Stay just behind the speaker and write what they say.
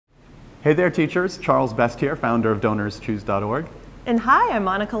Hey there, teachers. Charles Best here, founder of DonorsChoose.org. And hi, I'm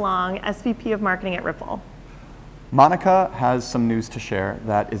Monica Long, SVP of Marketing at Ripple. Monica has some news to share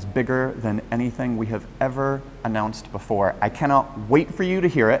that is bigger than anything we have ever announced before. I cannot wait for you to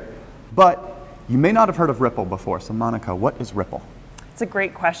hear it, but you may not have heard of Ripple before. So Monica, what is Ripple? It's a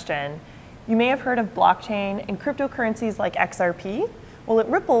great question. You may have heard of blockchain and cryptocurrencies like XRP. Well, at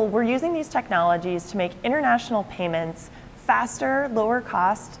Ripple, we're using these technologies to make international payments faster, lower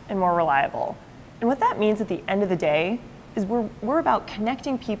cost, and more reliable. And what that means at the end of the day is we're about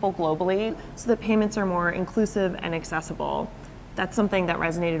connecting people globally so that payments are more inclusive and accessible. That's something that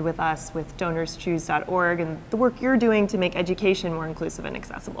resonated with us with DonorsChoose.org and the work you're doing to make education more inclusive and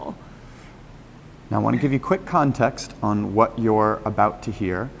accessible. Now, I want to give you quick context on what you're about to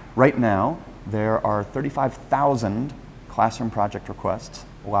hear. Right now, there are 35,000 classroom project requests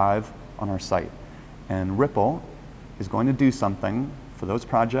live on our site. And Ripple is going to do something for those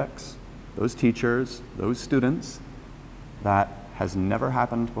projects, those teachers, those students that has never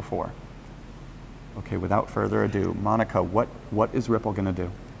happened before. Okay, without further ado, Monica, what is Ripple going to do?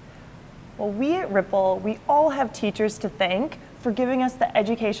 Well, we at Ripple, we all have teachers to thank for giving us the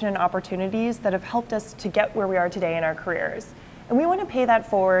education and opportunities that have helped us to get where we are today in our careers. And we want to pay that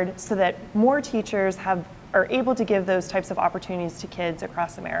forward so that more teachers are able to give those types of opportunities to kids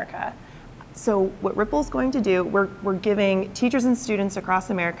across America. So what Ripple's going to do, we're giving teachers and students across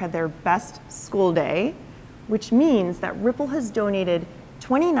America their best school day, which means that Ripple has donated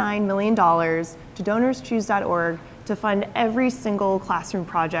 $29 million to DonorsChoose.org to fund every single classroom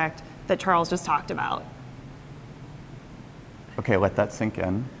project that Charles just talked about. Okay, let that sink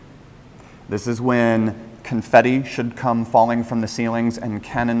in. This is when confetti should come falling from the ceilings and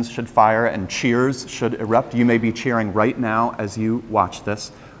cannons should fire and cheers should erupt. You may be cheering right now as you watch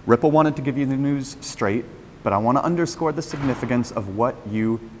this. Ripple wanted to give you the news straight, but I want to underscore the significance of what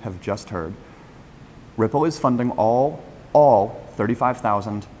you have just heard. Ripple is funding all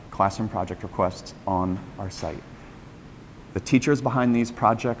 35,000 classroom project requests on our site. The teachers behind these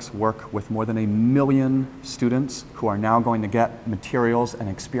projects work with more than 1 million students who are now going to get materials and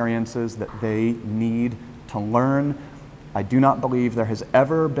experiences that they need to learn. I do not believe there has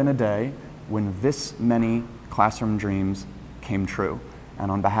ever been a day when this many classroom dreams came true. And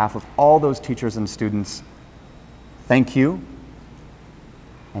on behalf of all those teachers and students, thank you.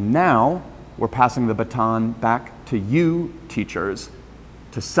 And now we're passing the baton back to you, teachers,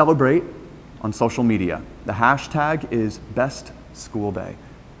 to celebrate on social media. The hashtag is Best School Day.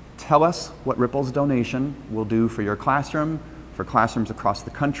 Tell us what Ripple's donation will do for your classroom, for classrooms across the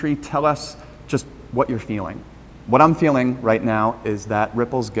country. Tell us just what you're feeling. What I'm feeling right now is that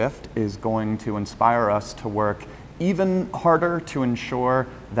Ripple's gift is going to inspire us to work even harder to ensure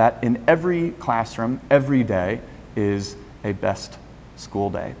that in every classroom, every day is a best school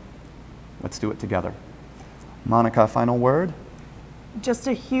day. Let's do it together. Monica, final word? Just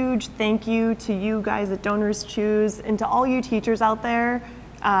a huge thank you to you guys at DonorsChoose and to all you teachers out there.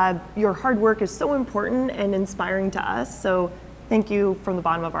 Your hard work is so important and inspiring to us, so thank you from the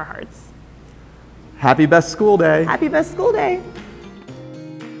bottom of our hearts. Happy Best School Day. Happy Best School Day.